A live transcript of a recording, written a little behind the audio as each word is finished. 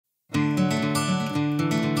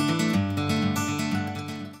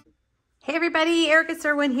Hey everybody, Erica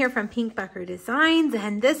Serwin here from Pink Bucker Designs,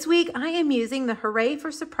 and this week I am using the Hooray for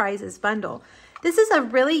Surprises bundle. This is a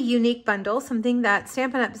really unique bundle, something that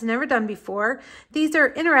Stampin' Up has never done before. These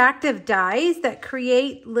are interactive dies that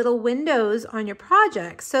create little windows on your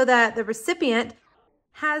project so that the recipient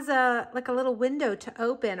has a little window to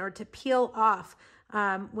open or to peel off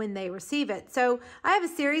when they receive it. So I have a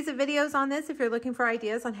series of videos on this if you're looking for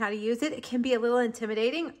ideas on how to use it. It can be a little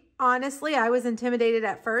intimidating. Honestly, I was intimidated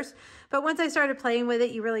at first, but once I started playing with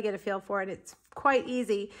it, you really get a feel for it. It's quite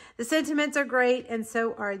easy. The sentiments are great, and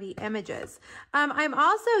so are the images. I'm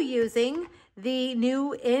also using the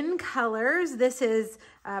new in colors. This is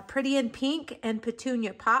Pretty in Pink and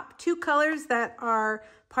Petunia Pop, two colors that are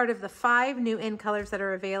part of the 5 new in colors that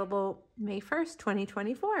are available May 1st,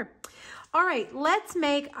 2024. All right, let's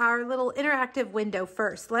make our little interactive window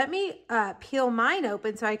first. Let me peel mine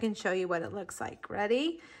open so I can show you what it looks like.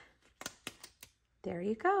 Ready? There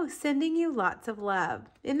you go, sending you lots of love.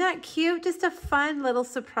 Isn't that cute? Just a fun little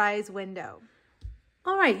surprise window.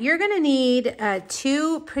 All right, you're gonna need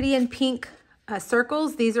 2 Pretty in Pink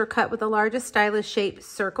circles. These are cut with the largest stylish shape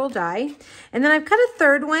circle die. And then I've cut a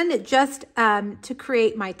third one just to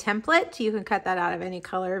create my template. You can cut that out of any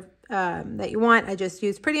color that you want. I just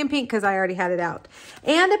used Pretty in Pink because I already had it out.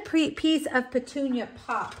 And a piece of Petunia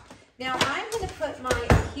Pop. Now I'm gonna put my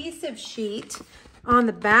adhesive sheet on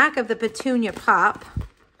the back of the Petunia Pop.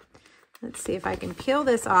 Let's see if I can peel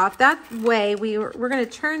this off. That way we're going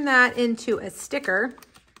to turn that into a sticker.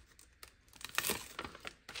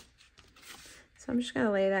 So I'm just going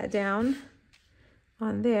to lay that down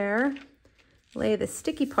on there, lay the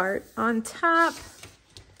sticky part on top,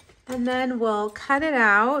 and then we'll cut it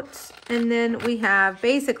out. And then we have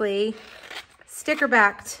basically sticker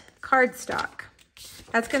backed cardstock.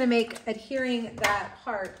 That's going to make adhering that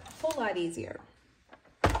part a whole lot easier.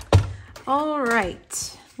 All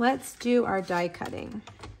right, let's do our die cutting.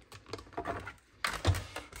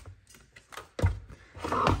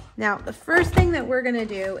 Now, the first thing that we're gonna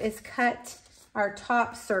do is cut our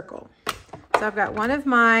top circle. So I've got one of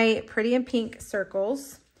my Pretty in Pink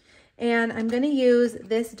circles, and I'm gonna use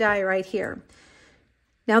this die right here.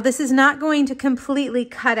 Now, this is not going to completely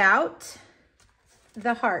cut out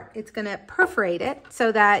the heart. It's gonna perforate it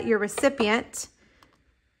so that your recipient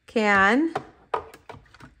can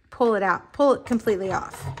pull it out, pull it completely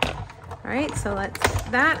off. All right, so let's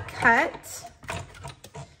get that cut,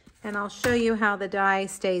 and I'll show you how the die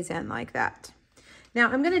stays in like that.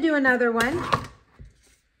 Now I'm gonna do another one,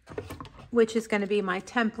 which is gonna be my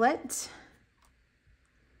template.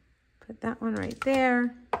 Put that one right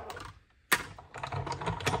there.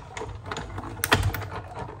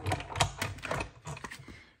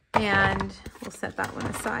 And we'll set that one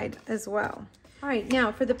aside as well. All right,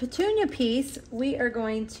 now for the Petunia piece, we are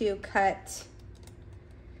going to cut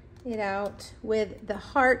it out with the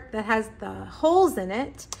heart that has the holes in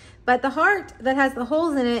it, but the heart that has the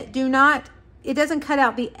holes in it it doesn't cut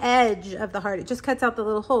out the edge of the heart, it just cuts out the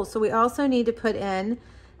little holes. So we also need to put in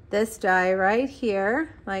this die right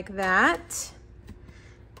here, like that.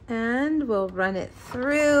 And we'll run it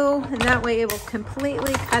through, and that way it will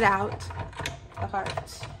completely cut out the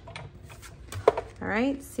heart. All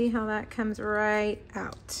right, see how that comes right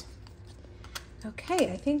out.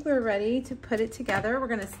 Okay, I think we're ready to put it together. We're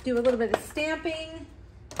gonna do a little bit of stamping.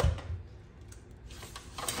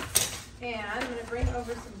 And I'm gonna bring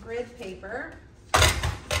over some grid paper.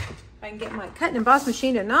 If I can get my cut and emboss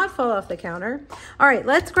machine to not fall off the counter. All right,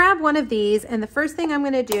 let's grab one of these. And the first thing I'm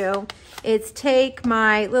gonna do is take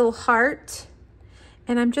my little heart,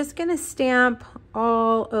 and I'm just gonna stamp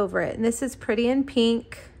all over it. And this is Pretty in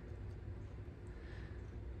Pink.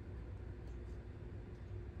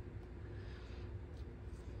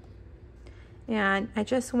 And I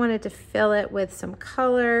just wanted to fill it with some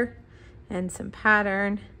color and some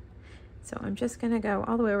pattern. So I'm just gonna go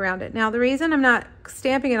all the way around it. Now the reason I'm not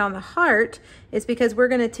stamping it on the heart is because we're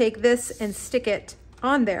gonna take this and stick it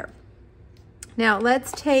on there. Now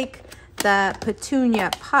let's take the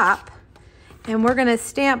Petunia Pop, and we're gonna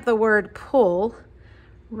stamp the word pull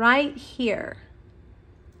right here.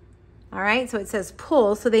 All right, so it says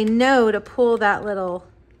pull, so they know to pull that little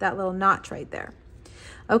notch right there.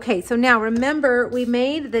 Okay, so now remember we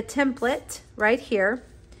made the template right here.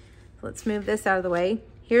 Let's move this out of the way.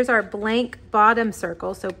 Here's our blank bottom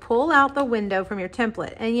circle. So pull out the window from your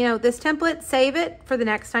template. And you know, this template, save it for the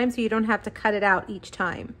next time so you don't have to cut it out each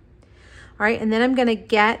time. All right, and then I'm gonna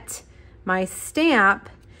get my stamp,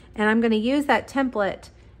 and I'm gonna use that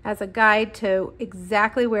template as a guide to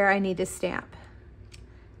exactly where I need to stamp.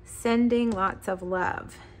 Sending lots of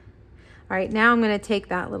love. All right, now I'm gonna take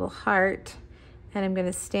that little heart, and I'm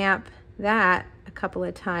gonna stamp that a couple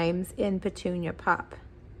of times in Petunia Pop.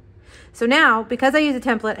 So now, because I use a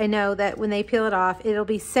template, I know that when they peel it off, it'll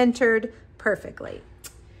be centered perfectly.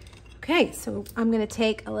 Okay, so I'm gonna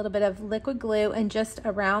take a little bit of liquid glue and just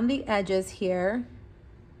around the edges here.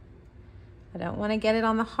 I don't wanna get it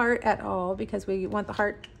on the heart at all because we want the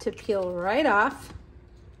heart to peel right off.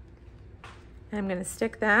 And I'm gonna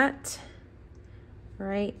stick that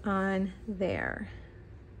right on there.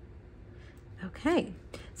 Okay,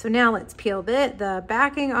 so now let's peel the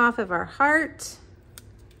backing off of our heart.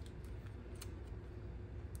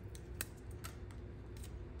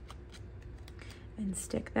 And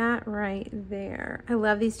stick that right there. I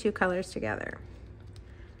love these two colors together.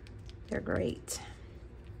 They're great.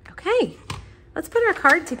 Okay, let's put our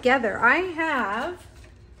card together. I have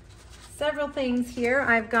several things here.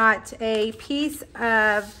 I've got a piece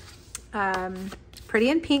of Pretty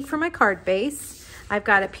in Pink for my card base. I've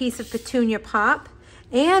got a piece of Petunia Pop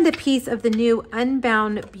and a piece of the new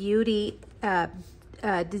Unbound Beauty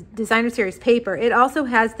Designer Series paper. It also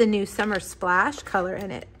has the new Summer Splash color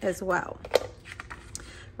in it as well.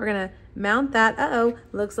 We're gonna mount that. Uh-oh,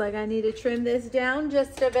 looks like I need to trim this down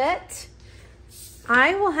just a bit.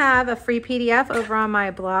 I will have a free PDF over on my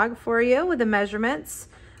blog for you with the measurements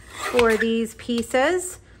for these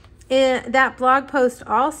pieces. That blog post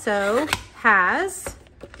also has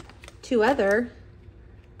 2 other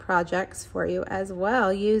projects for you as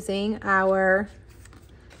well using our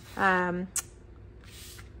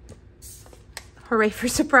Hooray for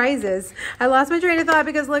Surprises. I lost my train of thought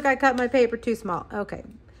because look, I cut my paper too small. Okay,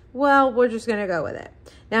 well, we're just gonna go with it.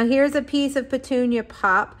 Now here's a piece of Petunia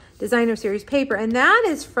Pop Designer Series paper, and that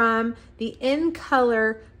is from the In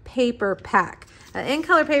Color paper pack. In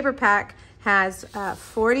Color paper pack has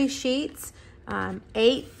 40 sheets,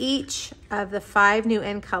 8 each of the 5 new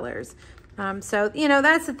In Colors. So, you know,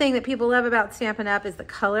 that's the thing that people love about Stampin' Up! Is the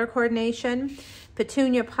color coordination.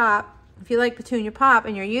 Petunia Pop, if you like Petunia Pop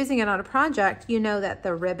and you're using it on a project, you know that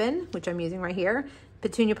the ribbon, which I'm using right here,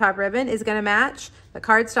 Petunia Pop ribbon is gonna match, the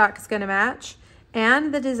cardstock is gonna match,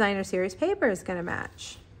 and the Designer Series paper is gonna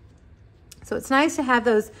match. So it's nice to have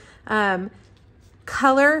those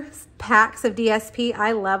color packs of DSP.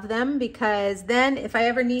 I love them because then if I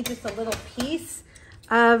ever need just a little piece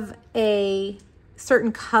of a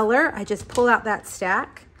certain color, I just pull out that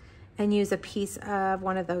stack and use a piece of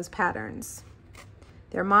one of those patterns.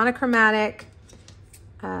 They're monochromatic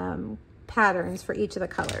patterns for each of the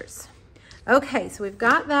colors. Okay, so we've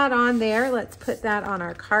got that on there. Let's put that on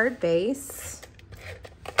our card base.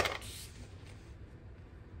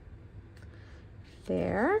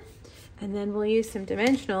 There. And then we'll use some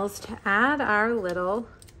dimensionals to add our little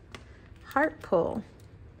heart pull.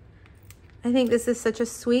 I think this is such a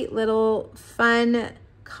sweet little fun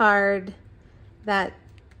card that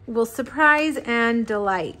will surprise and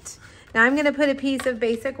delight. Now I'm gonna put a piece of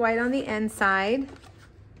basic white on the inside.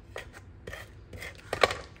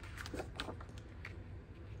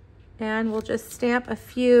 And we'll just stamp a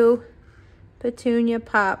few Petunia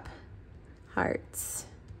Pop hearts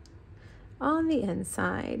on the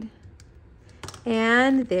inside.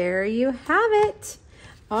 And there you have it.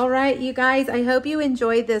 All right, you guys, I hope you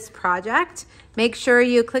enjoyed this project. Make sure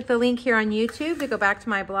you click the link here on YouTube to go back to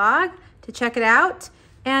my blog to check it out.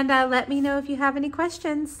 And let me know if you have any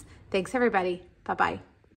questions. Thanks, everybody. Bye-bye.